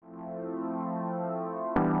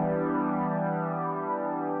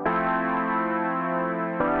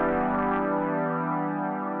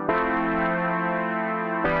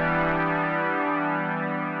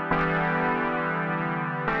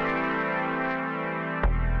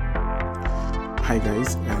Hi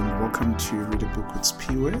guys, and welcome to Read a Book with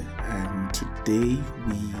Sphiwe. And today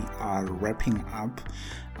we are wrapping up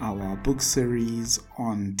our book series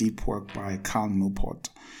on Deep Work by Cal Newport.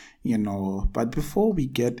 But before we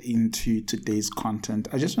get into today's content,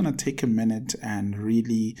 I just want to take a minute and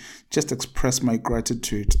really just express my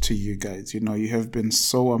gratitude to you guys. You have been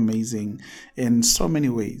so amazing in so many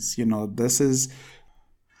ways. This is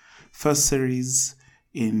first series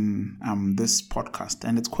in this podcast,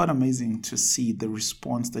 and it's quite amazing to see the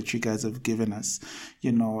response that you guys have given us.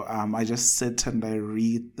 I just sit and I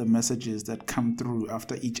read the messages that come through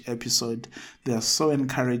after each episode. They are so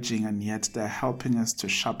encouraging, and yet they're helping us to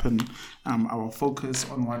sharpen our focus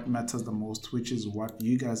on what matters the most, which is what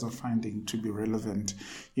you guys are finding to be relevant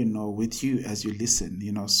with you as you listen.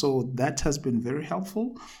 So that has been very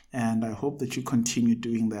helpful, and I hope that you continue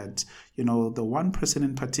doing that. The one person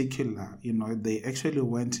in particular, they actually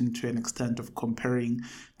went into an extent of comparing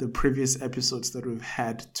the previous episodes that we've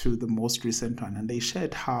had to the most recent one, and they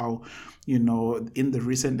shared how in the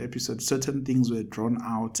recent episode certain things were drawn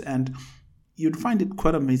out, and you'd find it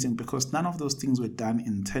quite amazing because none of those things were done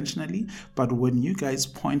intentionally. But when you guys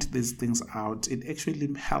point these things out, it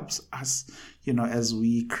actually helps us, as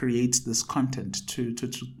we create this content to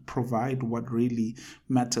provide what really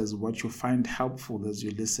matters, what you find helpful as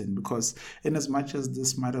you listen. Because in as much as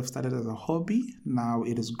this might have started as a hobby, now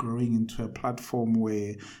it is growing into a platform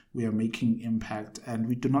where we are making impact, and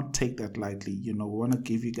we do not take that lightly. We want to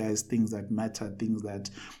give you guys things that matter, things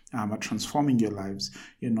that are transforming your lives.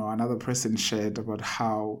 Another person shared about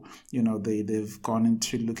how they've gone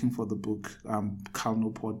into looking for the book Cal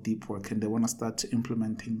Newport Deep Work, and they want to start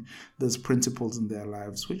implementing those principles in their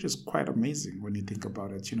lives, which is quite amazing when you think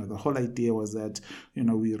about it. The whole idea was that we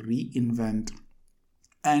reinvent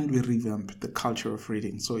and we revamp the culture of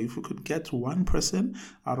reading. So if we could get one person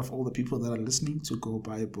out of all the people that are listening to go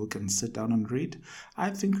buy a book and sit down and read,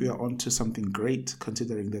 I think we are on to something great,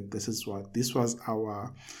 considering that this was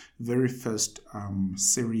our very first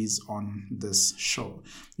series on this show.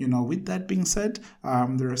 With that being said,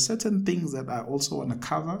 there are certain things that I also want to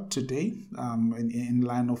cover today in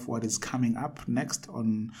line of what is coming up next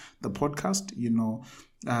on the podcast.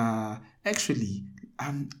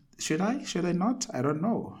 Should I not? I don't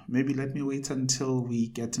know. Maybe let me wait until we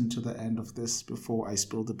get into the end of this before I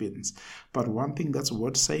spill the beans. But one thing that's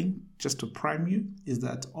worth saying, just to prime you, is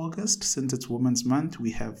that August, since it's Women's Month,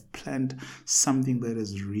 we have planned something that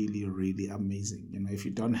is really, really amazing. If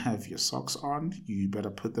you don't have your socks on, you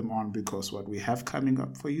better put them on, because what we have coming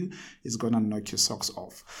up for you is going to knock your socks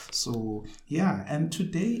off. So, yeah. And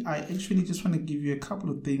today, I actually just want to give you a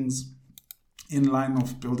couple of things in line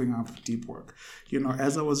of building up deep work.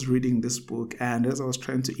 As I was reading this book and as I was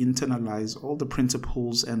trying to internalize all the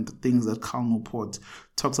principles and the things that Cal Newport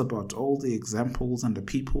talks about, all the examples and the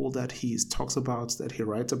people that he talks about, that he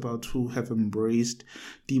writes about, who have embraced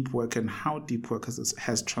deep work and how deep work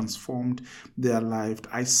has transformed their life,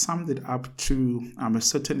 I summed it up to a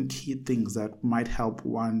certain key things that might help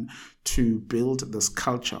one to build this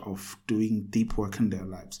culture of doing deep work in their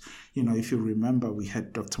lives. If you remember, we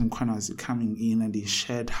had Dr. Mkwanazi coming in, and he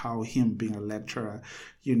shared how him being a lecturer,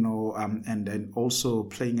 and also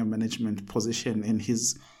playing a management position in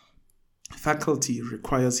his faculty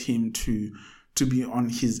requires him to be on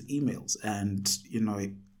his emails. And,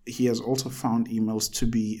 he has also found emails to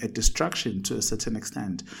be a distraction to a certain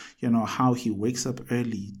extent. How he wakes up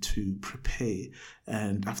early to prepare,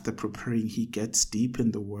 and after preparing, he gets deep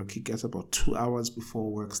in the work. He gets about 2 hours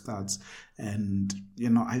before work starts. And,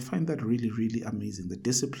 I find that really, really amazing. The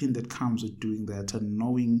discipline that comes with doing that, and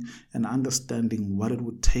knowing and understanding what it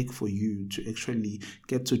would take for you to actually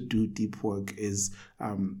get to do deep work is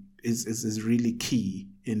really key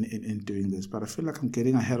in doing this. But I feel like I'm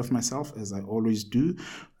getting ahead of myself, as I always do.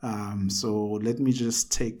 So let me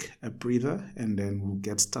just take a breather, and then we'll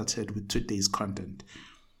get started with today's content.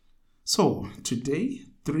 So today,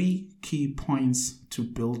 3 key points to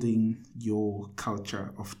building your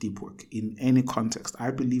culture of deep work in any context.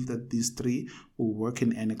 I believe that these 3 will work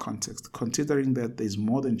in any context, considering that there's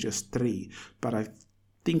more than just 3, but I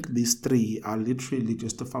think these 3 are literally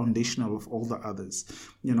just the foundational of all the others.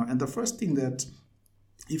 And the first thing that,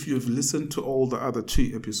 if you've listened to all the other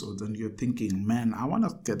 2 episodes and you're thinking, man, I want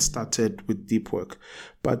to get started with deep work,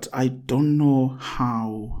 but I don't know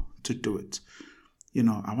how to do it.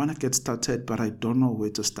 I want to get started, but I don't know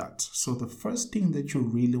where to start. So the first thing that you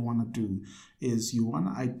really want to do is you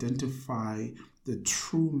want to identify the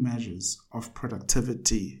true measures of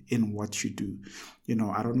productivity in what you do.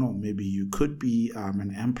 I don't know, maybe you could be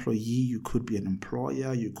an employee, you could be an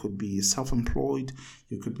employer, you could be self-employed,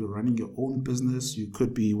 you could be running your own business, you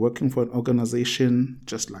could be working for an organization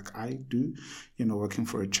just like I do, working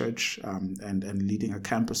for a church and leading a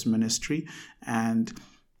campus ministry. And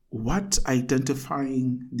what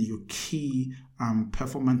identifying your key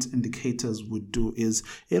performance indicators would do is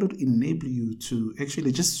it would enable you to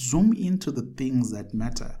actually just zoom into the things that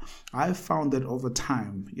matter. I've found that over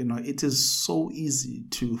time, it is so easy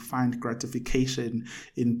to find gratification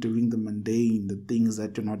in doing the mundane, the things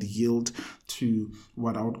that do not yield to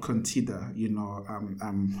what I would consider,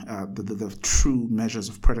 the true measures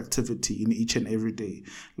of productivity in each and every day.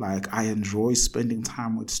 Like, I enjoy spending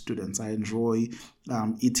time with students. I enjoy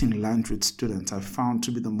eating lunch with students. I've found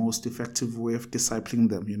to be the most effective way of discipling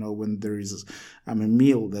them. When there is a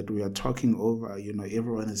meal that we are talking over,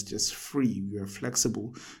 everyone is just free. We are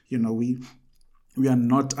flexible. We are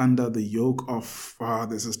not under the yoke of,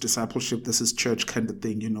 this is discipleship, this is church kind of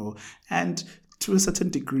thing, and to a certain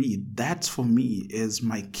degree, that for me is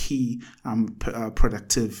my key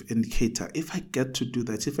productive indicator. If I get to do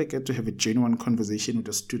that, if I get to have a genuine conversation with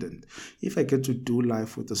a student, if I get to do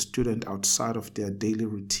life with a student outside of their daily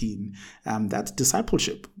routine, that's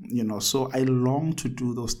discipleship, So I long to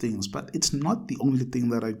do those things, but it's not the only thing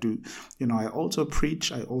that I do. I also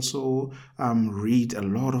preach. I also read a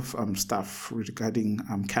lot of stuff regarding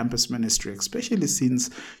campus ministry, especially since,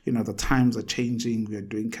 the times are changing. We are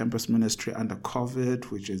doing campus ministry under COVID,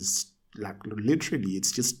 which is like literally,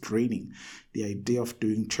 it's just draining. The idea of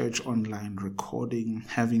doing church online, recording,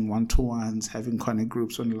 having one-to-ones, having connect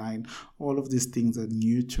groups online, all of these things are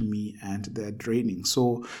new to me and they're draining.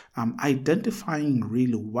 So identifying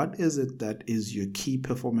really what is it that is your key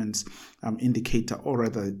performance indicator, or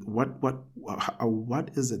rather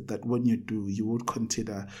what is it that when you do, you would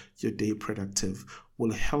consider your day productive,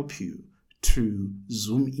 will help you to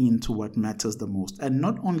zoom into what matters the most, and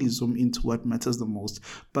not only zoom into what matters the most,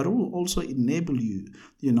 but it will also enable you,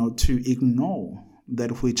 to ignore that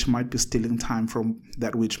which might be stealing time from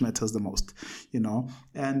that which matters the most,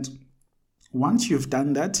 and once you've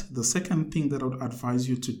done that, the second thing that I would advise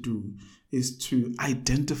you to do is to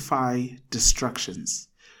identify distractions.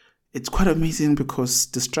 It's quite amazing because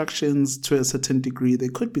distractions, to a certain degree, they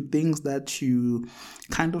could be things that you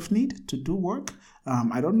kind of need to do work.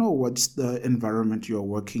 I don't know what the environment you're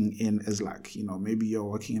working in is like. Maybe you're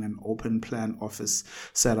working in an open plan office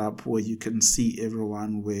setup where you can see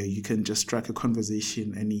everyone, where you can just strike a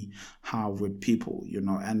conversation anyhow with people,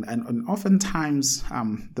 and oftentimes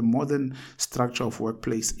the modern structure of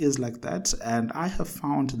workplace is like that. And I have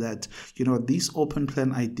found that, this open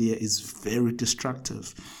plan idea is very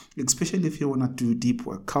destructive, especially if you want to do deep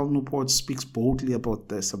work. Cal Newport speaks boldly about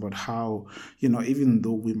this, about how, even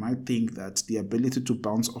though we might think that the ability to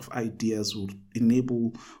bounce off ideas would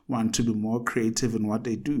enable one to be more creative in what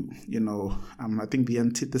they do, I think the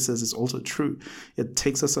antithesis is also true. It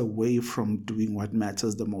takes us away from doing what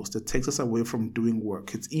matters the most. It takes us away from doing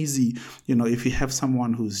work. It's easy, if you have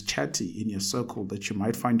someone who's chatty in your circle, that you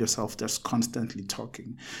might find yourself just constantly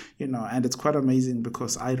talking, and it's quite amazing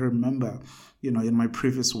because I remember, in my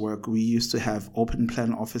previous work, we used to have open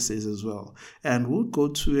plan offices as well. And we'll go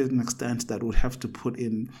to an extent that we'll have to put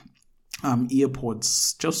in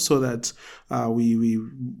earpods just so that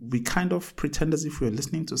we kind of pretend as if we're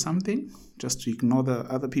listening to something, just to ignore the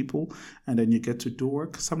other people, and then you get to do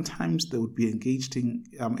work. Sometimes they would be engaging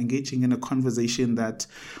in a conversation that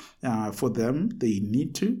for them, they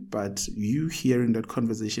need to, but you hearing that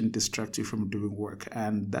conversation distracts you from doing work.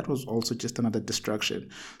 And that was also just another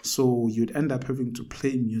distraction. So you'd end up having to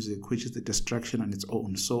play music, which is the distraction on its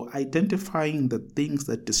own. So identifying the things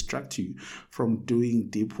that distract you from doing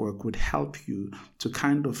deep work would help you to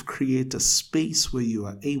kind of create a space where you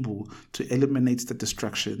are able to eliminate the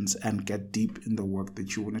distractions and get deep in the work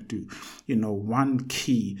that you want to do. One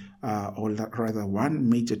key, or rather one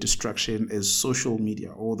major distraction is social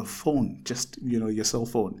media or the phone, just, your cell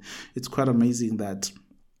phone. It's quite amazing that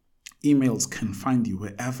emails can find you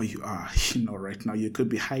wherever you are. Right now you could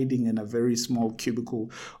be hiding in a very small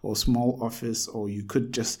cubicle or small office, or you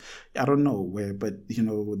could just, I don't know where, but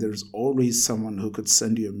there's always someone who could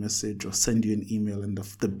send you a message or send you an email, and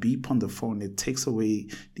the beep on the phone, it takes away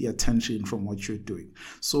the attention from what you're doing.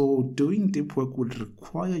 So doing deep work would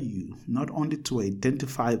require you not only to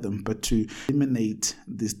identify them, but to eliminate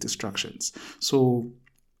these distractions. So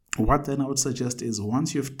what then I would suggest is,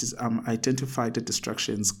 once you've identified the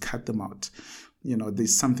distractions, cut them out.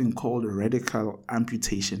 there's something called a radical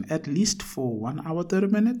amputation, at least for 1 hour, 30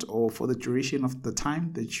 minutes, or for the duration of the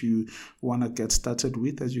time that you want to get started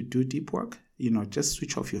with as you do deep work. Just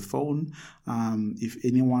switch off your phone. If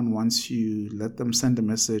anyone wants you, let them send a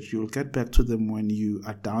message. You'll get back to them when you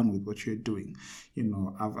are done with what you're doing.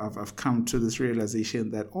 I've come to this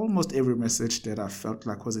realization that almost every message that I felt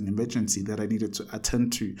like was an emergency that I needed to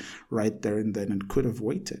attend to right there and then, and could have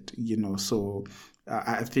waited. So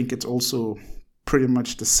I think it's also pretty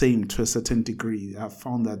much the same to a certain degree. I've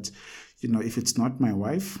found that, if it's not my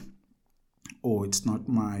wife, or it's not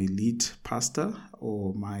my lead pastor,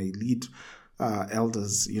 or my lead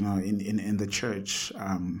elders, in the church,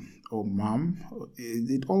 or mom,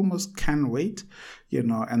 it almost can wait,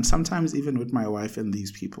 and sometimes even with my wife and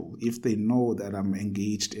these people, if they know that I'm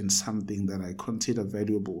engaged in something that I consider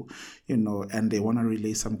valuable, and they want to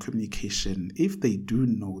relay some communication, if they do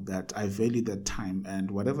know that I value that time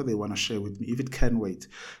and whatever they want to share with me, if it can wait,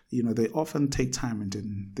 they often take time and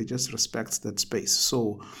then they just respect that space.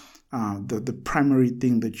 So the primary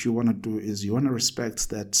thing that you want to do is you want to respect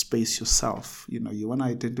that space yourself. You want to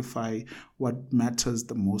identify what matters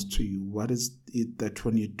the most to you. What is it that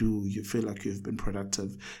when you do, you feel like you've been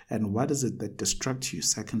productive? And what is it that distracts you,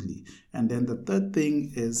 secondly? And then the third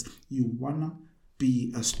thing is you want to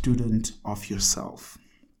be a student of yourself.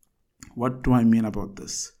 What do I mean about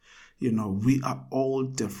this? We are all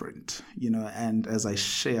different, and as I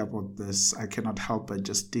share about this, I cannot help but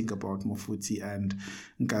just think about Mofuti and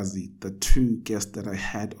Ngazi, the two guests that I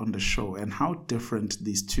had on the show, and how different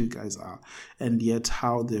these two guys are, and yet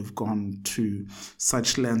how they've gone to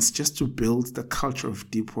such lengths just to build the culture of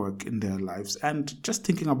deep work in their lives. And just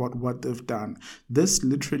thinking about what they've done, this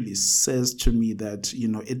literally says to me that,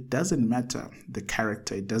 it doesn't matter the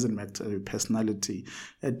character, it doesn't matter the personality,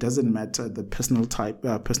 it doesn't matter the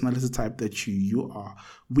personality type that you are.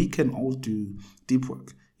 We can all do deep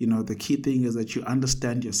work. The key thing is that you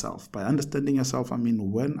understand yourself. By understanding yourself, I mean,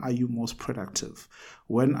 when are you most productive?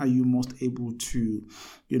 When are you most able to,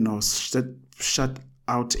 shut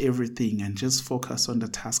out everything and just focus on the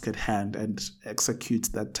task at hand and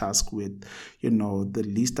execute that task with, the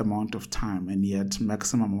least amount of time and yet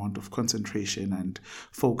maximum amount of concentration and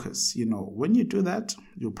focus. When you do that,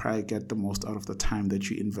 you'll probably get the most out of the time that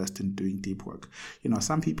you invest in doing deep work.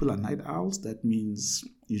 Some people are night owls. That means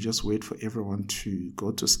you just wait for everyone to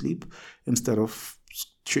go to sleep instead of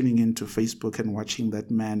tuning into Facebook and watching that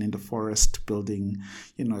man in the forest building,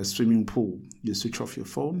 a swimming pool. You switch off your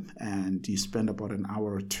phone and you spend about an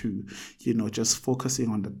hour or two, just focusing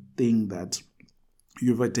on the thing that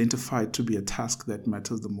you've identified to be a task that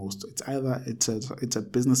matters the most. It's either it's a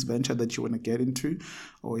business venture that you want to get into,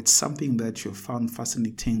 or it's something that you found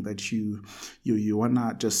fascinating that you want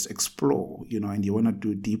to just explore, and you want to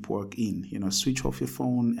do deep work in. Switch off your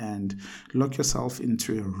phone and lock yourself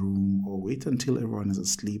into a room, or wait until everyone is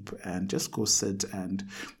asleep and just go sit and,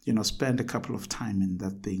 spend a couple of time in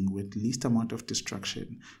that thing with least amount of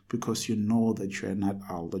distraction, because you know that you're a night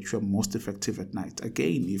owl, that you're most effective at night.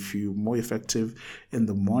 Again, if you're more effective in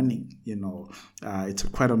the morning, it's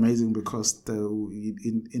quite amazing, because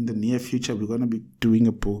in the near future we're going to be doing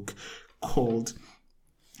a book called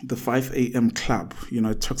The 5 a.m. Club.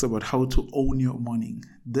 It talks about how to own your morning.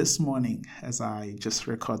 This morning, as I just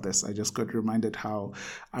record this, I just got reminded how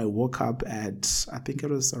I woke up at, I think it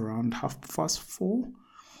was around 4:30.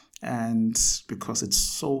 And because it's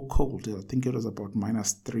so cold, I think it was about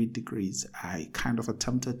 -3 degrees, I kind of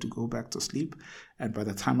attempted to go back to sleep. And by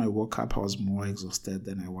the time I woke up, I was more exhausted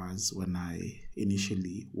than I was when I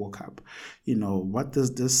initially woke up. What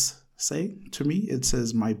does this say to me? It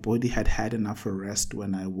says my body had enough rest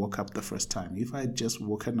when I woke up the first time. If I had just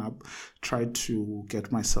woken up, tried to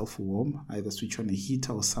get myself warm, either switch on a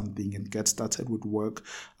heater or something and get started with work,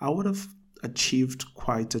 I would have achieved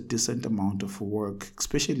quite a decent amount of work,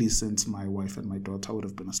 especially since my wife and my daughter would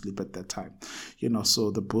have been asleep at that time. So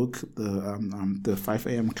the book, the 5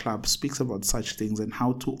 a.m. Club, speaks about such things and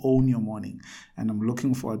how to own your morning. And I'm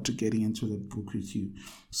looking forward to getting into that book with you.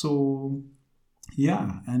 So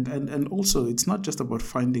yeah, and also it's not just about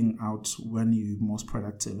finding out when you're most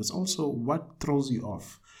productive. It's also what throws you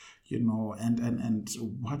off. And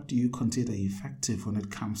what do you consider effective when it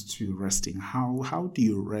comes to resting? How do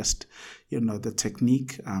you rest? The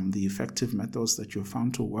technique, the effective methods that you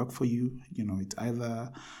found to work for you. It's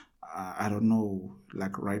either I don't know,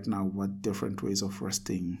 like right now, what different ways of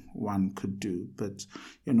resting one could do. But,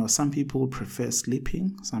 some people prefer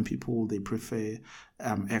sleeping. Some people, they prefer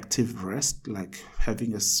active rest, like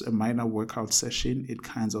having a minor workout session. It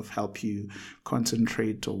kinds of help you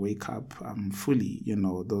concentrate or wake up fully,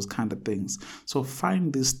 those kind of things. So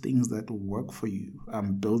find these things that work for you,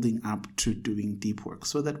 building up to doing deep work,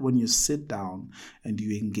 so that when you sit down and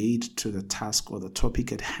you engage to the task or the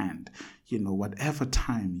topic at hand, whatever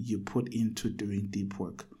time you put into doing deep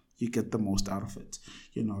work, you get the most out of it.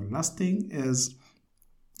 Last thing is,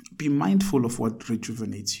 be mindful of what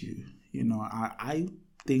rejuvenates you. I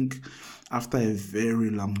think after a very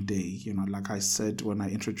long day, like I said when I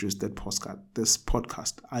introduced this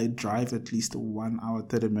podcast, I drive at least 1 hour,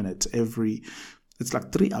 30 minutes it's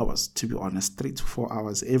like 3 hours, to be honest, 3 to 4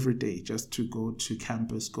 hours every day, just to go to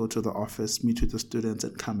campus, go to the office, meet with the students,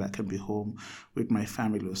 and come back and be home with my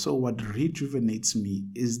family. So what rejuvenates me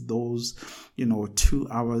is those, 2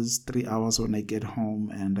 hours, 3 hours when I get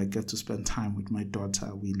home and I get to spend time with my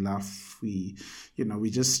daughter. We laugh, we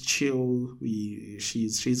just chill.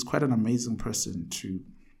 She's quite an amazing person to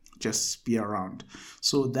just be around.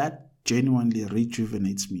 So that genuinely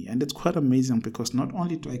rejuvenates me, and it's quite amazing because not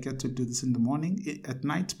only do I get to do this in the morning, at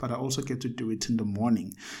night, but I also get to do it in the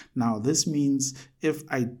morning. Now this means if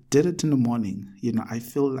I did it in the morning, I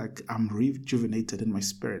feel like I'm rejuvenated in my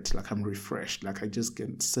spirit, like I'm refreshed, like I just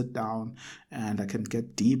can sit down and I can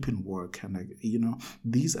get deep in work. And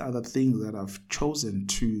these are the things that I've chosen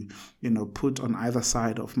to put on either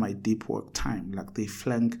side of my deep work time, like they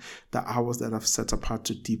flank the hours that I've set apart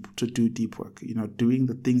to do deep work, doing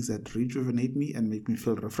the things that rejuvenate me and make me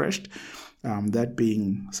feel refreshed. That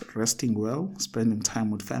being resting well, spending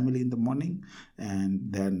time with family in the morning, and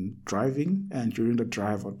then driving. And during the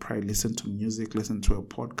drive, I'd probably listen to music, listen to a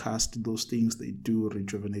podcast. Those things, they do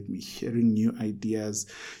rejuvenate me. Hearing new ideas,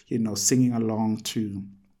 singing along to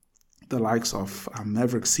the likes of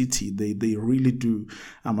Maverick City, they really do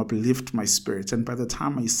uplift my spirit. And by the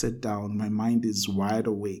time I sit down, my mind is wide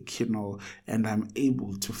awake, and I'm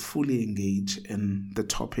able to fully engage in the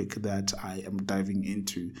topic that I am diving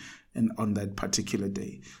into and on that particular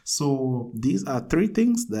day. So these are 3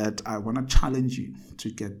 things that I want to challenge you to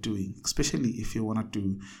get doing, especially if you want to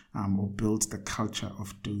do or build the culture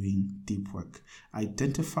of doing deep work.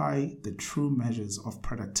 Identify the true measures of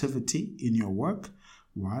productivity in your work.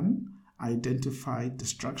 1, identify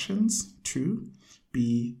distractions. 2,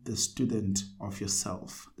 be the student of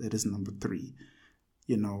yourself. That is number 3.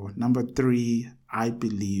 Number 3, I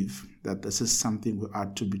believe that this is something we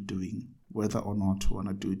ought to be doing, whether or not we want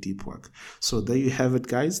to do deep work. So there you have it,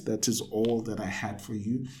 guys. That is all that I had for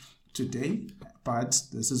you today. But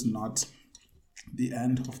this is not the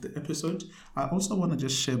end of the episode. I also want to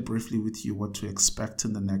just share briefly with you what to expect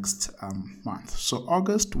in the next month. So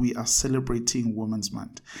August, we are celebrating Women's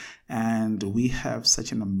Month, and we have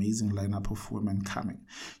such an amazing lineup of women coming.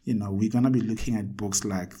 We're going to be looking at books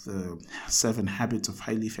like The 7 Habits of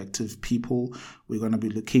Highly Effective People. We're going to be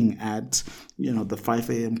looking at, the 5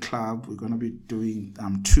 a.m. Club. We're going to be doing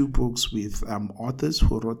 2 books with authors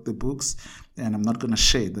who wrote the books. And I'm not going to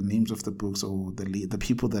share the names of the books or the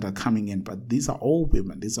people that are coming in, but these are all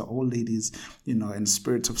women. These are all ladies, in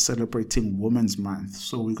spirit of celebrating Women's Month.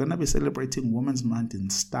 So we're going to be celebrating Women's Month in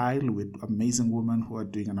style with amazing women who are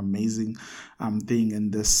doing an amazing thing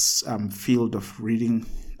in this field of reading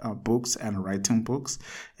books and writing books.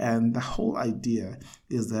 And the whole idea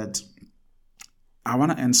is that I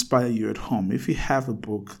want to inspire you at home. If you have a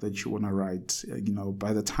book that you want to write,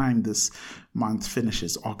 by the time this month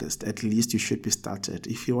finishes, August, at least you should be started.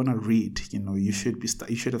 If you want to read, you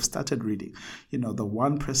should have started reading. The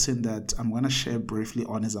one person that I'm going to share briefly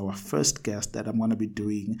on is our first guest that I'm going to be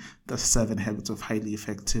doing the 7 Habits of Highly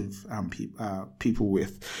Effective people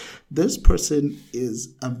with. This person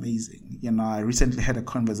is amazing. I recently had a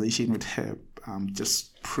conversation with her,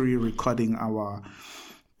 just pre-recording our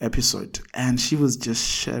episode, and she was just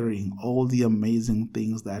sharing all the amazing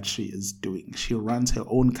things that she is doing. She runs her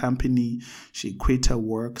own company. She quit her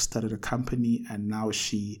work, started a company, and now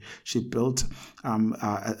she built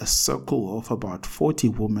a circle of about 40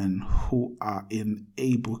 women who are in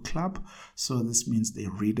a book club. So this means they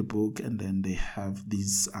read a book, and then they have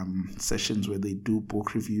these sessions where they do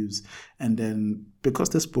book reviews. And then because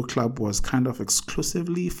this book club was kind of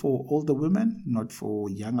exclusively for older women, not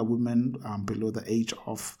for younger women below the age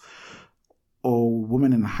of, or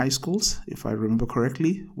women in high schools, if I remember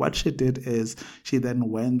correctly, what she did is she then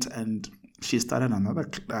went and she started another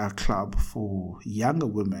club for younger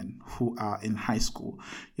women who are in high school,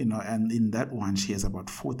 and in that one, she has about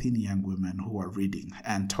 14 young women who are reading.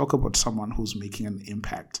 And talk about someone who's making an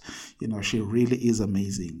impact. She really is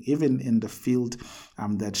amazing. Even in the field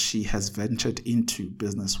that she has ventured into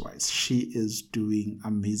business-wise, she is doing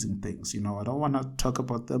amazing things. I don't want to talk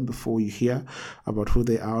about them before you hear about who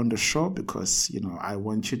they are on the show, because, I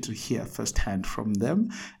want you to hear firsthand from them.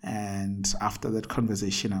 And after that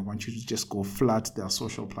conversation, I want you to just go flood their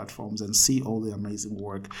social platforms and see all the amazing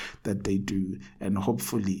work that they do, and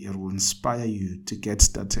hopefully it will inspire you to get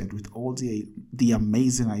started with all the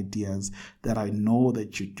amazing ideas that I know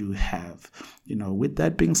that you do have. With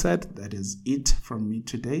that being said, that is it from me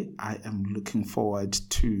today. I am looking forward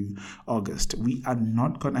to August. We are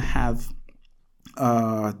not going to have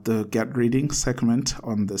the Get Reading segment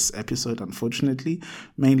on this episode, unfortunately,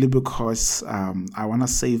 mainly because I want to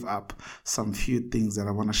save up some few things that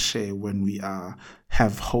I want to share when we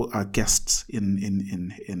have our guests in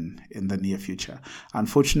the near future.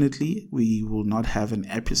 Unfortunately, we will not have an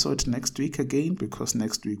episode next week again, because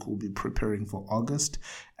next week we'll be preparing for August.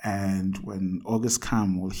 And when August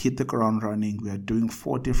comes, we'll hit the ground running. We are doing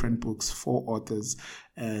 4 different books, 4 authors,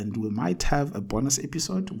 and we might have a bonus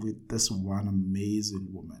episode with this one amazing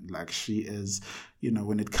woman. Like, she is,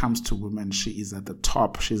 when it comes to women, she is at the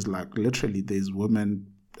top. She's like, literally, there's women,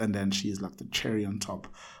 and then she is like the cherry on top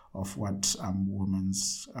of what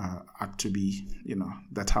women's act to be.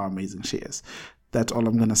 That's how amazing she is. That's all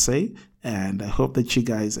I'm going to say. And I hope that you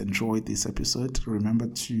guys enjoyed this episode. Remember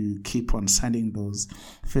to keep on sending those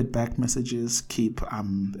feedback messages.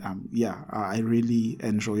 I really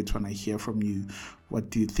enjoy it when I hear from you.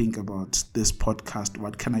 What do you think about this podcast?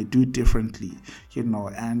 What can I do differently?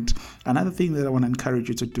 And another thing that I want to encourage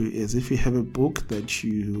you to do is, if you have a book that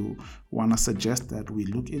you want to suggest that we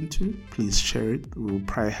look into, please share it. We'll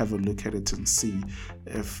probably have a look at it and see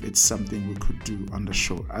if it's something we could do on the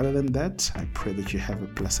show. Other than that, I pray that you have a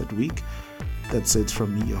blessed week. That's it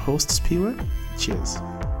from me, your host, Sphiwe. Cheers.